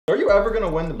So are you ever gonna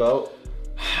win the belt?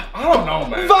 I don't know,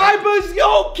 man. VYBE's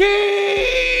your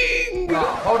king! No,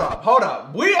 hold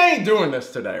up. We ain't doing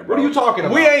this today, bro. What are you talking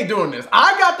about? We ain't doing this.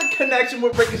 I got the connection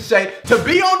with Ricochet to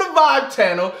be on the Vibe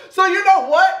channel, so you know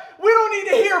what? We don't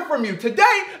need to hear from you.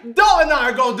 Today, Doll and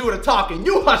I are gonna do the talking.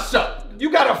 You hush up. You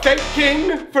got a fake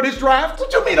king for this draft?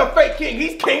 What you mean a fake king?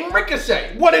 He's King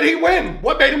Ricochet. What did he win?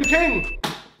 What made him king?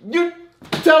 You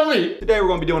tell me. Today we're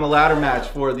gonna be doing a ladder match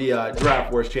for the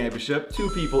Draft Wars Championship. 2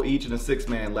 people each in a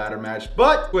 6-man ladder match.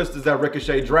 But twist is that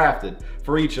Ricochet drafted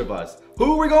for each of us.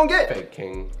 Who are we gonna get? Fake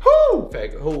king. Who?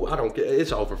 Fake. Who? I don't get.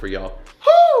 It's over for y'all.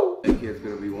 Who? A-Kid's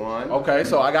gonna be one. Okay,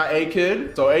 so I got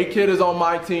A-Kid. So A-Kid is on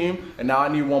my team, and now I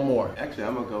need one more. Actually,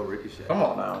 I'm gonna go Ricochet. Come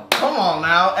on now. Come on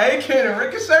now. A-Kid and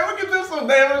Ricochet, we can do some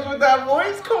damage with that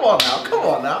voice. Come on now. Come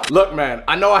on now. Look, man,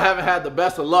 I know I haven't had the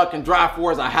best of luck in Draft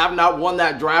Wars. I have not won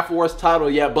that Draft Wars title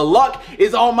yet, but luck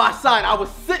is on my side. I was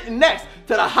sitting next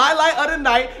to the highlight of the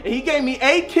night, and he gave me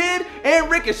A-Kid and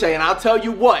Ricochet, and I'll tell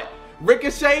you what.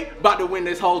 Ricochet about to win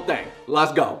this whole thing.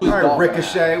 Let's go. All right,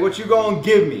 Ricochet, what you gonna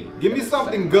give me? Give me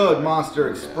something good, Monster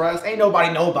Express. Ain't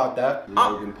nobody know about that.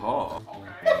 Logan Paul.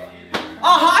 A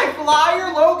high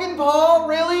flyer, Logan Paul,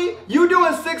 really? You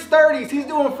doing 630s, he's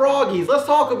doing froggies. Let's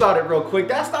talk about it real quick.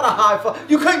 That's not a high flyer.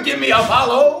 You couldn't give me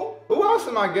Apollo. Who else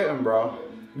am I getting, bro?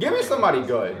 Give me somebody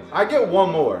good. I get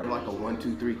one more. Like a 1,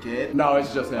 2, 3 kid? No,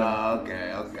 it's just him.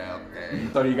 Okay.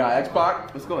 So you got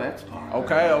X-Pac? Let's go X-Pac.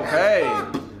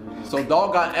 Okay. So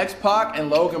Dog got X-Pac and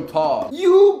Logan Paul.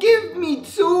 You give me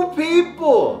 2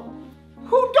 people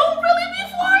who don't really be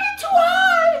flying too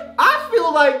high. I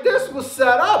feel like this was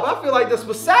set up. I feel like this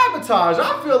was sabotage.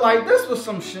 I feel like this was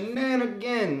some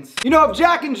shenanigans. You know, if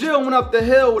Jack and Jill went up the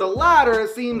hill with a ladder,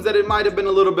 it seems that it might have been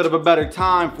a little bit of a better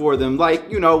time for them.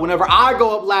 Like, you know, whenever I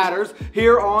go up ladders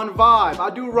here on Vibe, I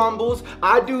do rumbles,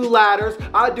 I do ladders,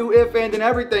 I do if and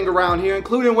everything around here,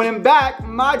 including winning back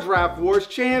my Draft Wars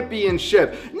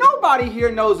Championship. Nobody here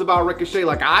knows about Ricochet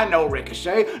like I know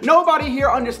Ricochet. Nobody here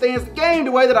understands the game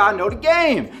the way that I know the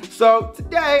game. So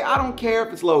today, I don't care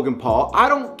if it's Logan Paul. I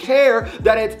don't care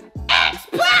that it's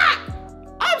X-Pac.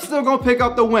 I'm still gonna pick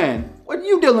up the win. What are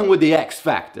you dealing with the X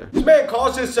Factor? This man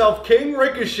calls himself King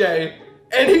Ricochet,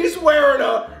 and he's wearing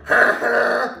a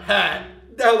hat.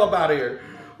 The hell up out of here.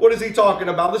 What is he talking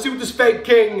about? Let's see what this fake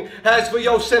king has for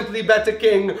your Simply Bettah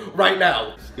King right now.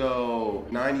 Let's go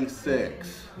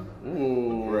 96.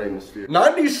 Ooh. Rey Mysterio.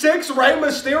 96 Rey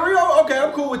Mysterio? Okay,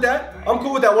 I'm cool with that. I'm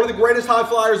cool with that. One of the greatest high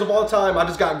flyers of all time I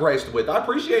just got graced with. I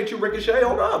appreciate you, Ricochet.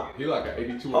 Hold up. He like an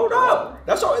 82. Hold up.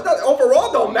 That's all. That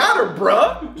overall don't matter,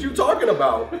 bruh. What you talking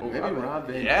about? Maybe Rob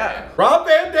Van Dam. Yeah. Rob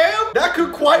Van Dam? That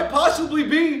could quite possibly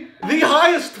be the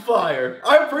highest flyer.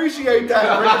 I appreciate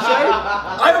that, Ricochet.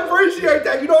 I appreciate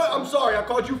that. You know what? I'm sorry. I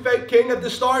called you fake king at the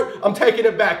start. I'm taking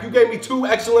it back. You gave me 2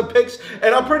 excellent picks,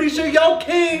 and I'm pretty sure your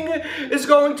king is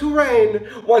going to reign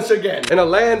once again. In a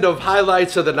land of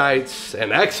highlights of the nights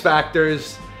and X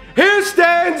Factors, here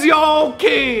stands your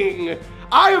king.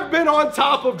 I have been on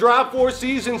top of Draft Wars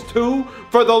Seasons 2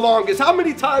 for the longest. How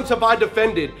many times have I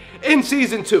defended in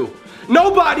Season 2?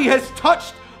 Nobody has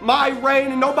touched my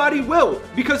reign, and nobody will.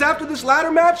 Because after this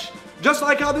ladder match, just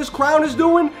like how this crown is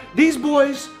doing, these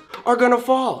boys are gonna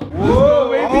fall.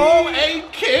 Whoa, baby. Oh,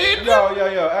 A-Kid?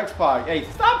 Yo, X-Pac. Hey,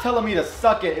 stop telling me to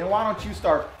suck it, and why don't you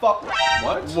start What?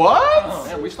 What?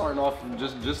 Man, we starting off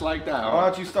just like that. Why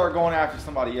don't you start going after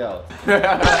somebody else?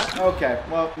 Okay,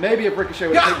 well, maybe if Ricochet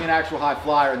would have taken an actual high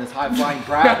flyer in this high flying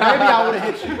draft, maybe I would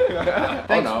have hit you.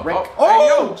 Thanks, no. Rick. Hey,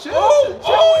 yo, chill.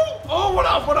 What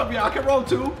up? Yeah, I can roll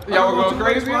too. Y'all we're going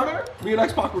crazy in there? Me and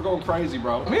X-Pac, we're going crazy,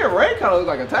 bro. Me and Ray kind of look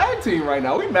like a tag team right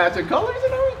now. We matching colors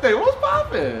and everything. What's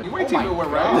poppin'? You ain't teaming with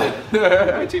Ray. You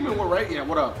ain't teaming with Ray? Yeah,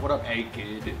 what up,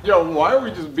 A-Kid? Yo, why are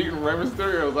we just beating Rey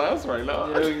Mysterio's ass right now?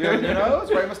 You know,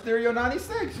 it's Rey Mysterio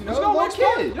 96. You know, Let's go, little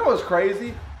X-Pac. kid. You know what's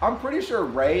crazy? I'm pretty sure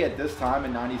Ray at this time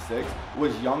in 96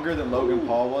 was younger than Logan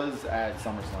Paul was at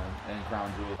SummerSlam and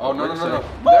Crown Jewel. Oh, no.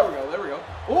 There we go.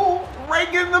 Ooh, Ray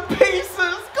getting the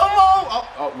pieces. Come on.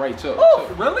 Oh, Ray, chill.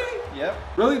 Really? Yep.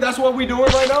 Really? That's what we doing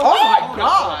right now? Oh my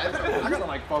God. I gotta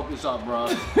like focus up, bro.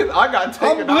 I got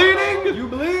taken I'm bleeding. You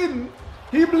bleeding.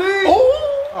 He bleeds.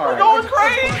 Oh, All we're right. going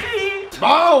crazy.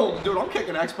 Boom. Dude, I'm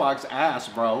kicking Xbox ass,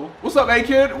 bro. What's up,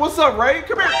 A-Kid? What's up, Ray?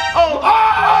 Come here. Oh.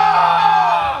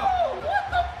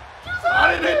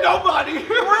 I didn't hit nobody.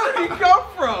 Where did he come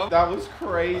from? That was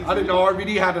crazy. I didn't know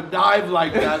RVD had to dive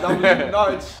like that. That was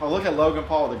nuts. Oh, look at Logan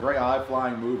Paul with a great high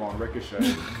flying move on Ricochet.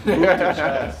 Move to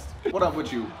chest. What up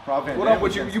with you? Rob Van What Dam up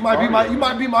with you? was You might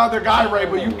be my other guy, Ray,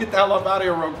 but you can get the hell up out of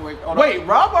here real quick. Hold up. Wait,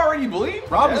 Rob already bleed?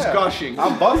 Rob is Yeah. gushing.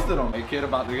 I busted him. Hey, kid,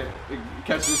 about to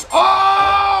catch this.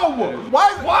 Oh!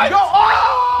 Why? What? Go.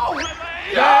 Oh!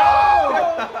 Yeah!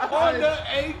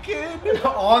 A-Kid.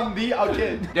 On the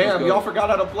kid. Damn, y'all forgot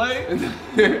how to play?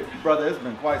 Brother, it's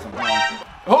been quite some time.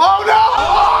 Oh no!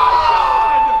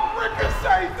 Oh,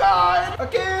 Ricochet died!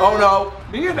 Again. Oh no.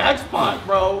 Me and X-Pac,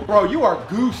 bro. Bro, you are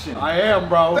goosing. I am,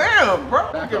 bro. Damn,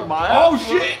 bro. Back Get up. my Oh, ass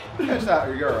shit. Catch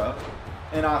that, Euro.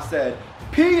 And I said,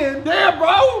 peeing. Damn,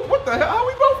 bro. What the hell? How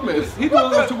we both miss? He doing a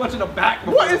little too much in the back.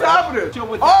 What is happening? Chill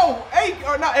with Oh,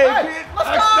 or not A-Kid. Hey, let's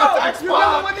X, go. that's X-Pac. You're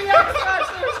going with the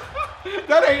X-Factors.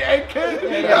 That ain't A-Kid.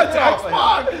 Yeah, That's yeah.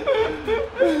 X-Pac.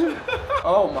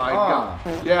 Oh my god.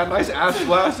 Yeah, nice ass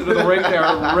blast into the ring there,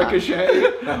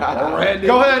 Ricochet. Randy.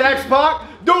 Go ahead, X-Pac.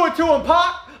 Do it to him,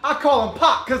 Pac. I call him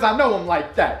Pac because I know him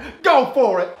like that. Go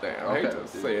for it. Damn, I hate to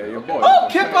say it, your boy. Oh,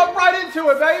 kip up right into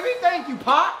it, baby. Thank you,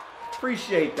 Pac.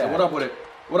 Appreciate that. What up with it?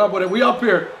 What up with it? We up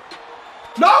here.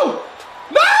 No!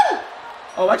 No!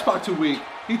 Oh, X-Pac too weak.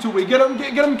 He too weak. Get him,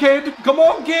 get him, kid. Come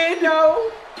on, kid.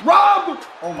 No. Rob!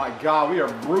 Oh my god, we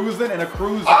are bruising and a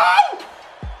cruising. Oh!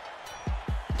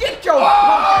 Get your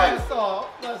ass off.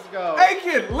 Let's go.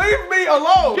 A-Kid, leave me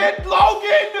alone. Get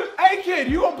Logan! A-Kid,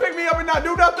 you gonna pick me up and not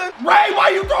do nothing? Ray, why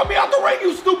you throw me out the ring,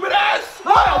 you stupid ass?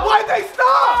 Why'd they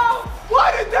stop?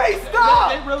 Why did they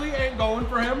stop? They really ain't going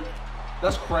for him?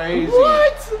 That's crazy.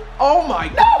 What? Oh my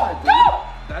god. No!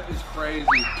 That is crazy.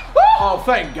 Oh,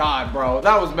 thank God, bro.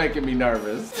 That was making me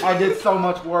nervous. I did so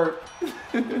much work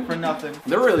for nothing.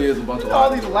 There really is a bunch of All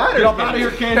ladders. these ladders. Get up out of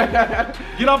here, kid.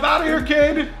 Get up out of here,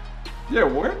 kid. Yeah,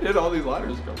 where did all these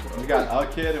ladders come from? We got a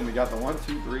kid and we got the 1,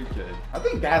 2, 3 kid. I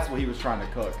think that's what he was trying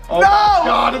to cook. Oh No! my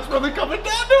God, it's really coming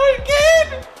down to it,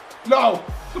 kid. No,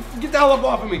 get the hell up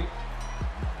off of me.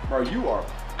 Bro, you are.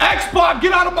 X-Pac,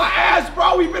 get out of my ass,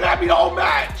 bro. We've been at me the whole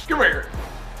match. Come here.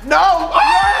 No!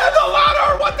 Oh, the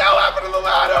ladder! What the hell happened to the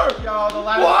ladder? Yo, the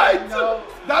ladder. What? No.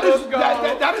 That is Let's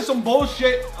go. that is some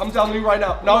bullshit. I'm telling you right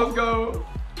now. No, Let's go.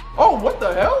 Oh, what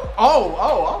the hell? Oh,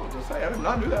 I was just saying, I did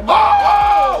not do that.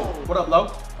 Oh! What up, Lo?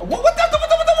 What the what?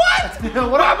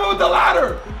 What happened with the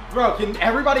ladder? Bro, can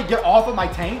everybody get off of my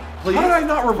tank, please? How did I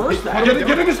not reverse that? Get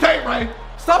in this tape, Ray.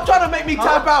 Stop trying to make me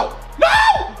tap out.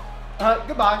 No!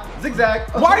 Goodbye. Zigzag.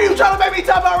 Why are you trying to make me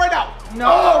tap out right now? No.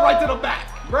 Oh, right to the back.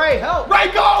 Ray, help.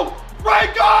 Ray, go! Ray,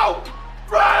 go!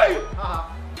 Ray!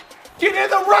 Get in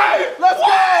the Ray! Let's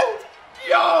go!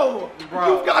 Yo! Bro.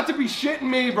 You've got to be shitting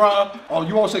me, bro. Oh,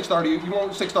 you want 630? You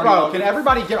want 630? Bro, can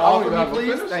everybody get off of even me, have a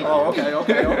please? finish? Thank Oh, you.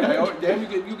 okay. Oh, damn,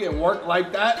 you getting worked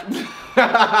like that?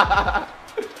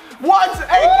 What's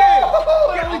A-Kid?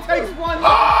 Oh, it only takes one. Oh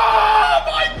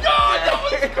my God, that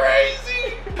was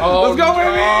crazy! Oh, Let's go,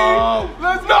 baby! no.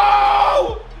 Let's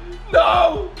go!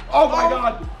 No! Oh my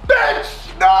God! Bitch!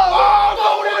 No!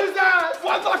 Oh, What is that?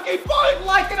 What's lucky fun?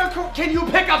 Like in a can you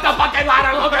pick up the fucking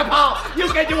ladder, Logan Paul?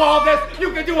 You can do all this,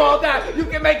 you can do all that, you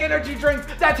can make energy drinks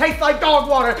that taste like dog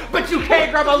water, but you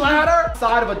can't grab a ladder?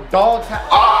 Side of a dog's house.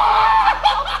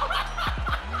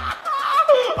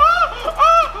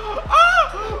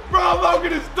 Bro,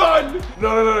 Logan is done!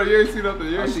 No, you ain't see nothing.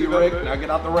 You I ain't see see Rick. nothing. Now get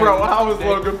out the ring. Bro, how was Dick.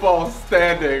 Logan Paul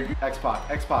standing? X-Pac,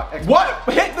 X-Pac, X-Pac.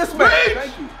 What? Hit this man! Reach!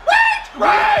 Thank you.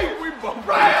 Ray! We both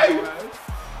Ray!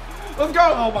 Let's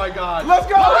go! Oh my God. Let's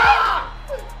go!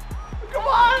 Come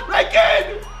on! Ray,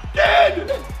 kid!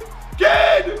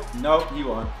 Kid! Nope, you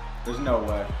won. There's no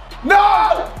way.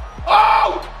 No!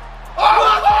 Oh!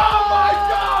 Oh my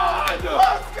God!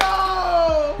 Let's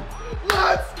go!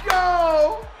 Let's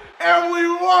go! And we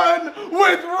won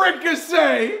with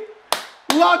Ricochet!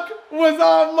 Luck was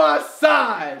on my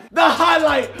side! The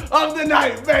highlight of the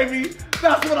night, baby!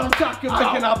 That's what I'm talking about!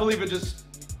 I cannot believe it just.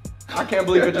 I can't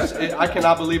believe it just. I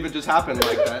cannot believe it just happened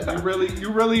like that.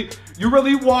 You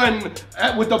really won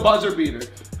with the buzzer beater.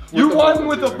 You won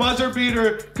with the buzzer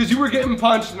beater because you were getting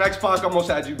punched and X-Pac almost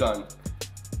had you done.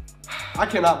 I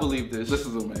cannot believe this. This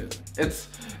is amazing. It's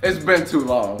been too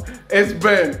long. It's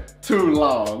been too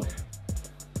long.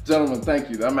 Gentlemen, thank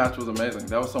you. That match was amazing.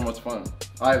 That was so much fun.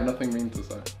 I have nothing mean to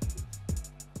say.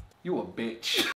 You a bitch.